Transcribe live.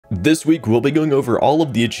This week we'll be going over all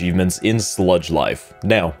of the achievements in Sludge Life.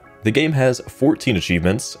 Now, the game has 14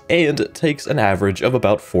 achievements and takes an average of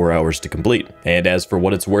about 4 hours to complete. And as for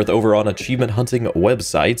what it's worth over on achievement hunting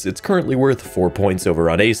websites, it's currently worth 4 points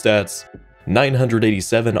over on A-Stats,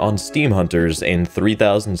 987 on Steam Hunters, and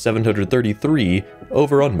 3,733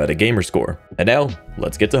 over on Metagamerscore. And now,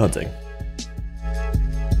 let's get to hunting.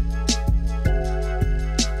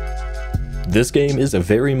 This game is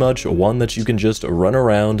very much one that you can just run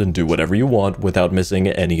around and do whatever you want without missing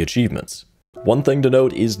any achievements. One thing to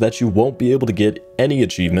note is that you won't be able to get any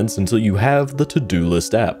achievements until you have the to-do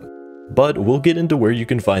list app, but we'll get into where you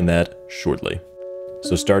can find that shortly.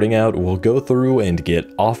 So starting out, we'll go through and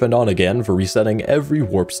get off and on again for resetting every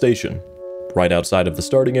warp station. Right outside of the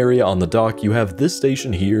starting area on the dock, you have this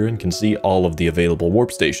station here and can see all of the available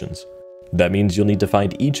warp stations. That means you'll need to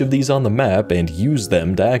find each of these on the map and use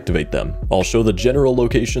them to activate them. I'll show the general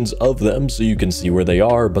locations of them so you can see where they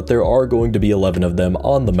are, but there are going to be 11 of them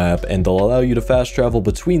on the map and they'll allow you to fast travel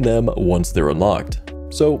between them once they're unlocked.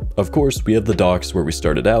 So, of course, we have the docks where we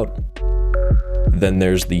started out. Then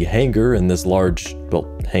there's the hangar in this large,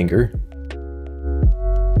 hangar.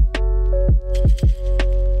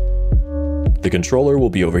 The controller will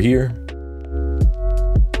be over here.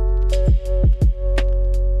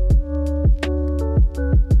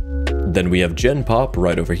 Then we have Gen Pop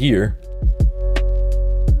right over here.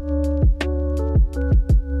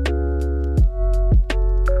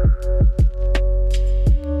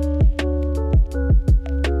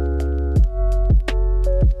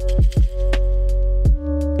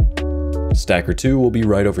 Stacker 2 will be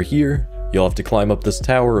right over here. You'll have to climb up this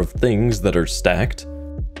tower of things that are stacked.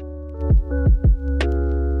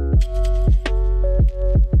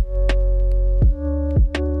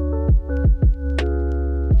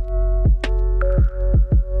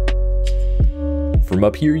 From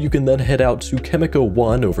up here, you can then head out to Chemico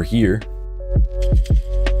 1 over here.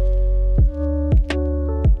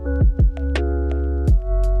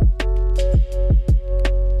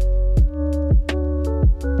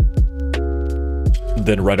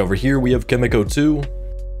 Then right over here, we have Chemico 2.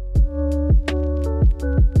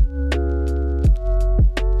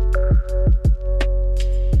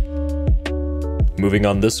 Moving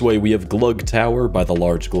on this way, we have Glug Tower by the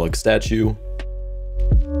large Glug statue.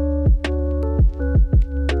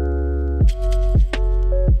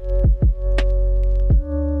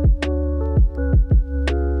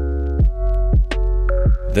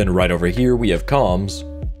 Then right over here, we have Comms.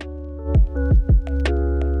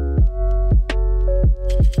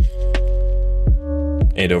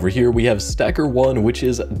 And over here, we have Stacker 1, which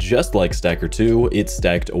is just like Stacker 2. It's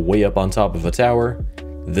stacked way up on top of a tower.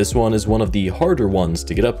 This one is one of the harder ones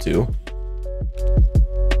to get up to.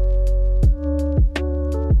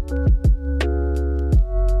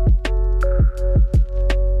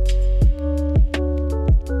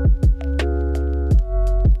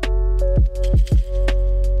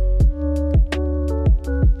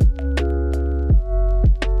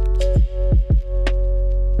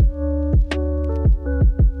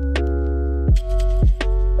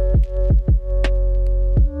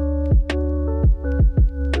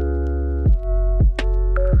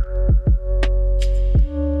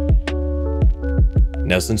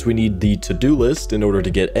 Now, since we need the to-do list in order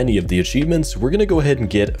to get any of the achievements, we're going to go ahead and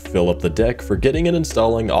get Fill Up the Deck for getting and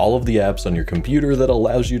installing all of the apps on your computer that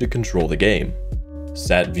allows you to control the game.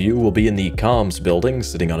 Sat View will be in the Comms building,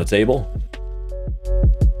 sitting on a table.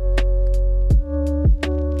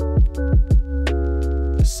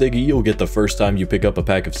 CIGGY you'll get the first time you pick up a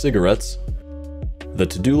pack of cigarettes. The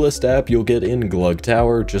to-do list app you'll get in Glug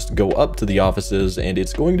Tower. Just go up to the offices and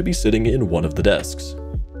it's going to be sitting in one of the desks.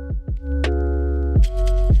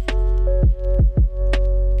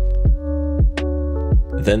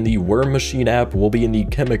 Then the Worm Machine app will be in the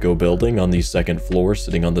Chemico building on the second floor,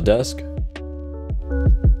 sitting on the desk.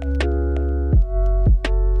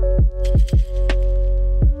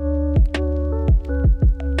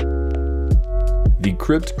 The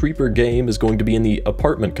Crypt Creeper game is going to be in the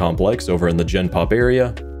apartment complex over in the Gen Pop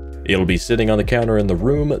area. It'll be sitting on the counter in the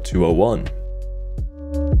room 201.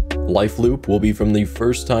 Life Loop will be from the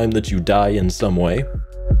first time that you die in some way.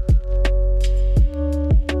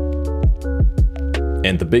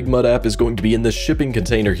 And the Big Mud app is going to be in this shipping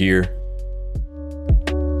container here.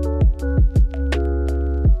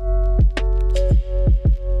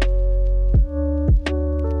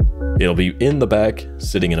 It'll be in the back,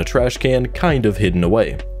 sitting in a trash can, kind of hidden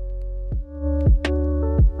away.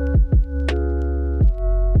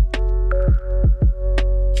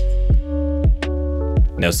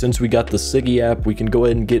 Now, since we got the CIGGY app, we can go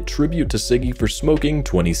ahead and get tribute to CIGGY for smoking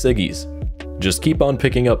 20 ciggies. Just keep on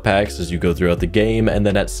picking up packs as you go throughout the game, and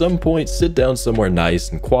then at some point sit down somewhere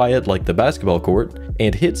nice and quiet like the basketball court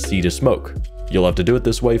and hit C to smoke. You'll have to do it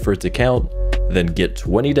this way for it to count, then get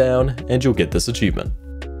 20 down and you'll get this achievement.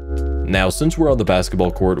 Now, since we're on the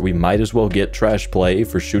basketball court, we might as well get trash play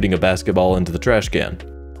for shooting a basketball into the trash can.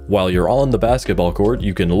 While you're on the basketball court,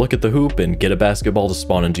 you can look at the hoop and get a basketball to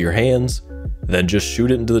spawn into your hands, then just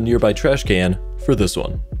shoot it into the nearby trash can for this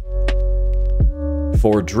one.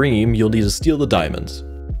 For Dream, you'll need to steal the diamonds.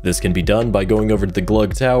 This can be done by going over to the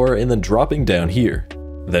Glug Tower and then dropping down here.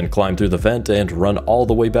 Then climb through the vent and run all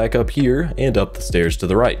the way back up here and up the stairs to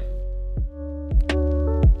the right.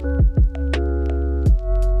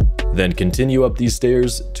 Then continue up these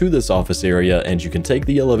stairs to this office area and you can take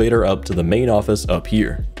the elevator up to the main office up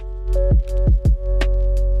here.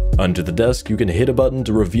 Under the desk, you can hit a button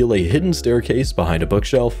to reveal a hidden staircase behind a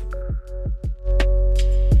bookshelf.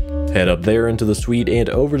 Head up there into the suite and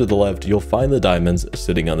over to the left, you'll find the diamonds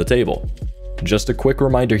sitting on the table. Just a quick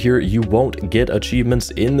reminder here, you won't get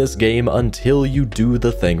achievements in this game until you do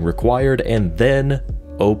the thing required and then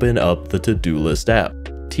open up the to-do list app.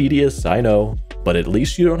 Tedious, I know, but at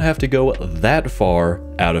least you don't have to go that far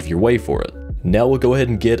out of your way for it. Now we'll go ahead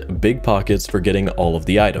and get big pockets for getting all of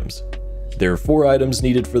the items. There are 4 items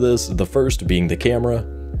needed for this, the first being the camera.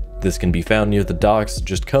 This can be found near the docks.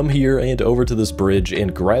 Just come here and over to this bridge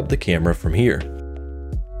and grab the camera from here.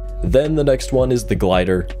 Then the next one is the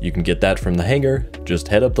glider. You can get that from the hangar. Just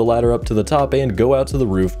head up the ladder up to the top and go out to the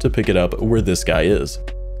roof to pick it up where this guy is.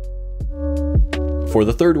 For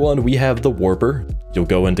the third one, we have the warper. You'll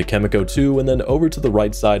go into Chemico 2 and then over to the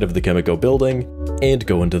right side of the Chemico building and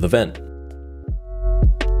go into the vent.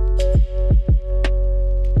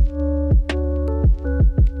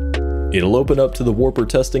 It'll open up to the warper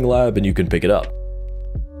testing lab and you can pick it up.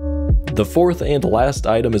 The fourth and last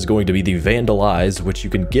item is going to be the Vandalize, which you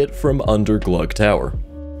can get from under Glug Tower.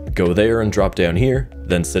 Go there and drop down here,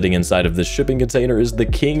 then sitting inside of this shipping container is the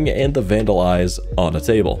King and the Vandalize on a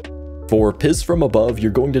table. For Piss from Above,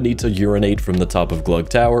 you're going to need to urinate from the top of Glug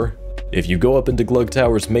Tower. If you go up into Glug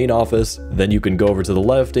Tower's main office, then you can go over to the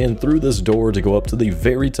left and through this door to go up to the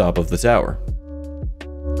very top of the tower.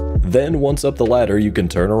 Then once up the ladder, you can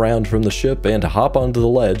turn around from the ship and hop onto the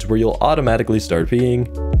ledge where you'll automatically start peeing,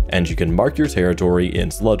 and you can mark your territory in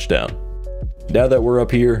Sludge Town. Now that we're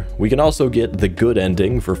up here, we can also get the good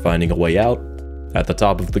ending for finding a way out at the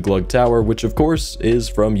top of the Glug Tower, which of course is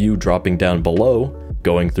from you dropping down below,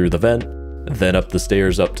 going through the vent, then up the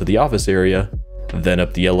stairs up to the office area, then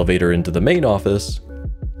up the elevator into the main office,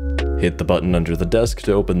 hit the button under the desk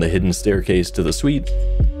to open the hidden staircase to the suite,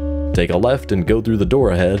 take a left and go through the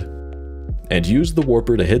door ahead, and use the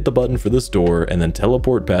warper to hit the button for this door and then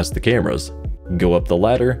teleport past the cameras. Go up the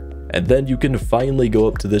ladder, and then you can finally go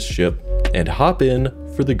up to this ship and hop in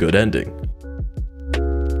for the good ending.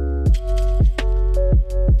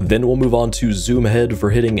 Then we'll move on to ZOOMHEAD for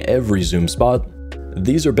hitting every zoom spot.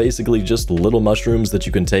 These are basically just little mushrooms that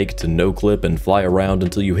you can take to no clip and fly around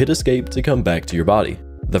until you hit escape to come back to your body.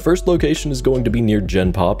 The first location is going to be near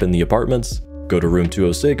Gen Pop in the apartments. Go to room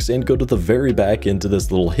 206 and go to the very back into this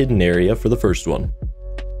little hidden area for the first one.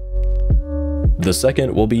 The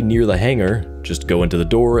second will be near the hangar. Just go into the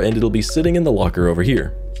door and it'll be sitting in the locker over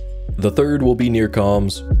here. The third will be near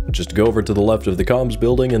comms. Just go over to the left of the comms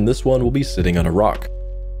building and this one will be sitting on a rock.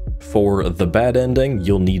 For the bad ending,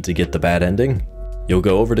 you'll need to get the bad ending. You'll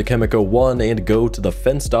go over to Chemico 1 and go to the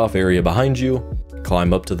fenced off area behind you,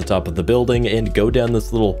 climb up to the top of the building and go down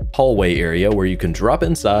this little hallway area where you can drop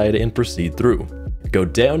inside and proceed through. Go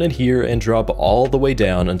down in here and drop all the way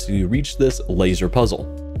down until you reach this laser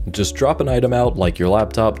puzzle. Just drop an item out like your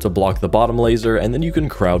laptop to block the bottom laser and then you can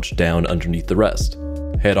crouch down underneath the rest.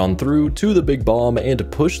 Head on through to the big bomb and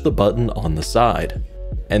push the button on the side.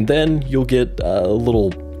 And then you'll get a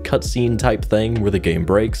little cutscene type thing where the game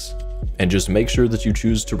breaks. And just make sure that you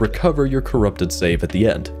choose to recover your corrupted save at the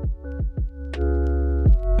end.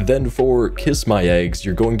 Then for Kiss My Eggs,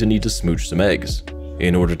 you're going to need to smooch some eggs.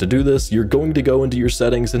 In order to do this, you're going to go into your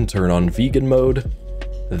settings and turn on vegan mode.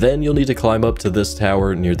 Then you'll need to climb up to this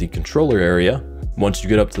tower near the controller area. Once you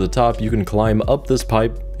get up to the top, you can climb up this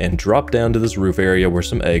pipe and drop down to this roof area where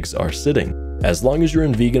some eggs are sitting. As long as you're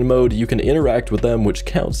in vegan mode, you can interact with them, which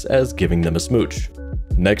counts as giving them a smooch.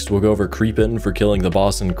 Next, we'll go over Creepin' for killing the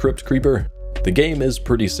boss in Crypt Creeper. The game is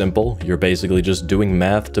pretty simple. You're basically just doing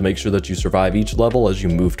math to make sure that you survive each level as you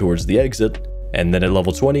move towards the exit, and then at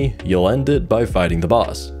level 20, you'll end it by fighting the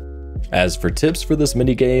boss. As for tips for this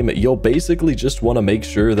minigame, you'll basically just want to make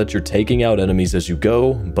sure that you're taking out enemies as you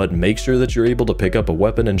go, but make sure that you're able to pick up a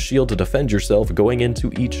weapon and shield to defend yourself going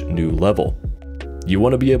into each new level. You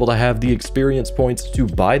want to be able to have the experience points to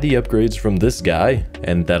buy the upgrades from this guy,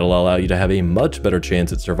 and that'll allow you to have a much better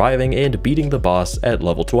chance at surviving and beating the boss at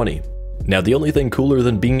level 20. Now, the only thing cooler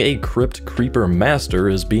than being a Crypt Creeper Master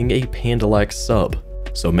is being a Pandallax sub.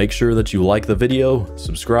 So make sure that you like the video,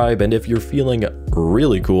 subscribe, and if you're feeling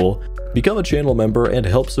really cool, become a channel member and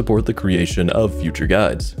help support the creation of future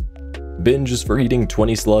guides. Binge is for eating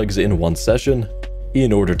 20 slugs in one session.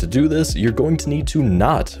 In order to do this, you're going to need to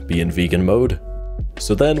not be in vegan mode.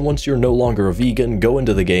 So then, once you're no longer a vegan, go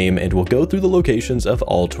into the game and we'll go through the locations of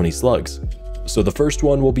all 20 slugs. So the first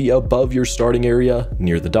one will be above your starting area,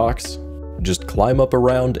 near the docks. Just climb up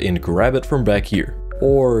around and grab it from back here.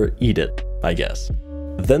 Or eat it, I guess.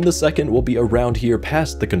 Then the second will be around here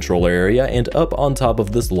past the controller area and up on top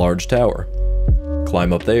of this large tower.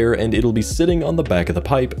 Climb up there and it'll be sitting on the back of the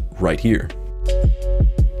pipe right here.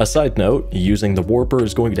 A side note, using the warper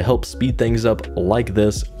is going to help speed things up like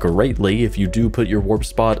this greatly if you do put your warp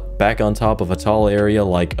spot back on top of a tall area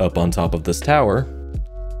like up on top of this tower.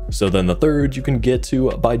 So then the third you can get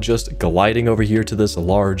to by just gliding over here to this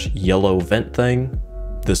large yellow vent thing.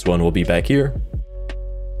 This one will be back here.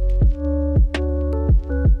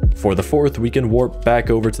 For the fourth, we can warp back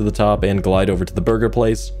over to the top and glide over to the burger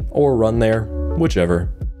place, or run there, whichever.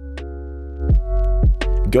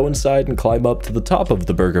 Go inside and climb up to the top of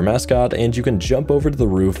the burger mascot, and you can jump over to the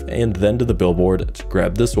roof and then to the billboard to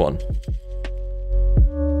grab this one.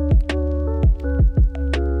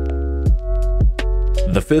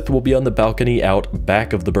 The fifth will be on the balcony out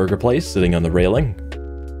back of the burger place, sitting on the railing.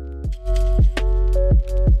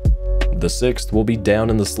 The sixth will be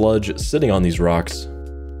down in the sludge, sitting on these rocks.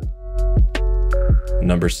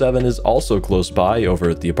 Number 7 is also close by, over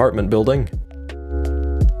at the apartment building.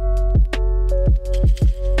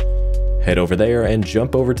 Head over there and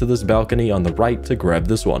jump over to this balcony on the right to grab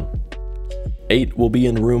this one. 8 will be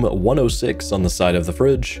in room 106 on the side of the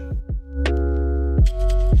fridge.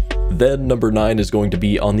 Then number 9 is going to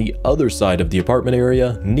be on the other side of the apartment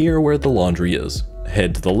area, near where the laundry is.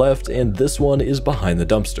 Head to the left, and this one is behind the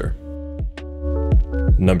dumpster.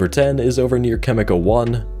 Number 10 is over near Chemical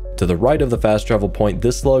 1. To the right of the fast travel point,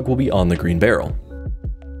 this slug will be on the green barrel.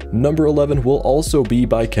 Number 11 will also be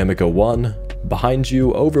by Chemical 1. Behind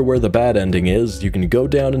you, over where the bad ending is, you can go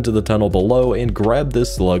down into the tunnel below and grab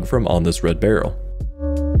this slug from on this red barrel.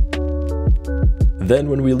 Then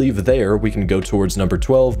when we leave there, we can go towards number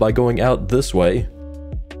 12 by going out this way.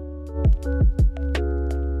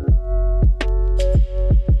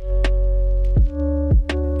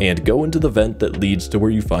 And go into the vent that leads to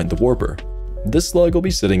where you find the warper. This slug will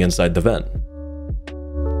be sitting inside the vent.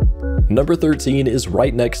 Number 13 is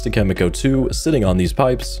right next to Chemico 2, sitting on these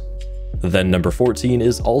pipes. Then number 14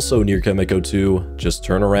 is also near Chemico 2, just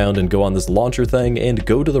turn around and go on this launcher thing and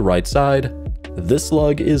go to the right side. This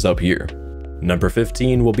slug is up here. Number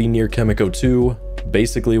 15 will be near Chemico 2.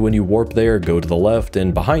 Basically when you warp there, go to the left,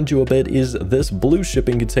 and behind you a bit is this blue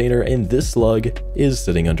shipping container, and this slug is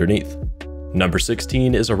sitting underneath. Number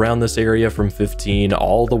 16 is around this area from 15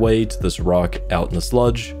 all the way to this rock out in the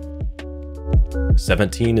sludge.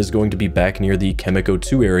 17 is going to be back near the Chemico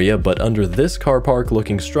 2 area, but under this car park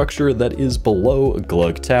looking structure that is below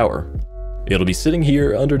Glug Tower. It'll be sitting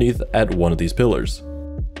here underneath at one of these pillars.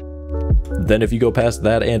 Then if you go past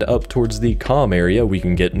that and up towards the comm area, we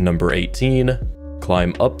can get number 18,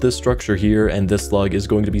 climb up this structure here, and this slug is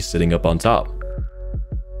going to be sitting up on top.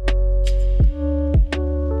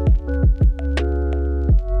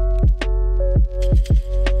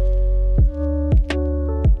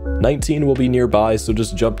 "19 will be nearby, so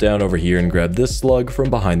just jump down over here and grab this slug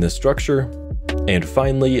from behind this structure. And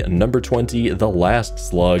finally, number 20, the last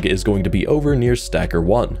slug, is going to be over near Stacker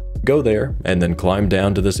 1. Go there, and then climb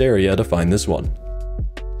down to this area to find this one.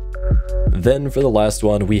 Then for the last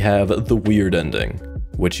one, we have the weird ending,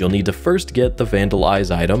 which you'll need to first get the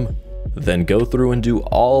Vandalize item, then go through and do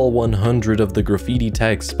all 100 of the graffiti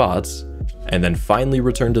tag spots, and then finally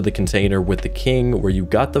return to the container with the king where you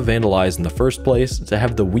got the Vandalize in the first place to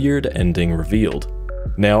have the weird ending revealed.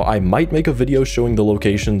 Now, I might make a video showing the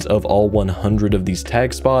locations of all 100 of these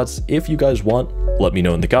tag spots. If you guys want, let me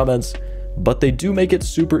know in the comments, but they do make it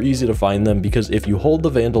super easy to find them because if you hold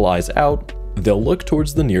the Vandalize out, they'll look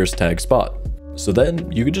towards the nearest tag spot. So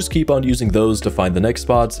then you can just keep on using those to find the next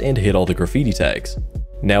spots and hit all the graffiti tags.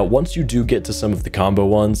 Now, once you do get to some of the combo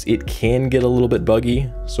ones, it can get a little bit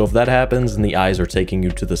buggy, so if that happens and the eyes are taking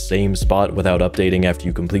you to the same spot without updating after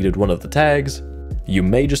you completed one of the tags, you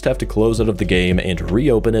may just have to close out of the game and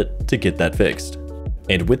reopen it to get that fixed.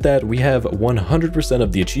 And with that, we have 100%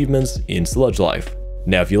 of the achievements in Sludge Life.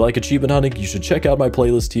 Now, if you like achievement hunting, you should check out my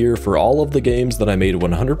playlist here for all of the games that I made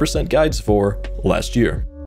 100% guides for last year.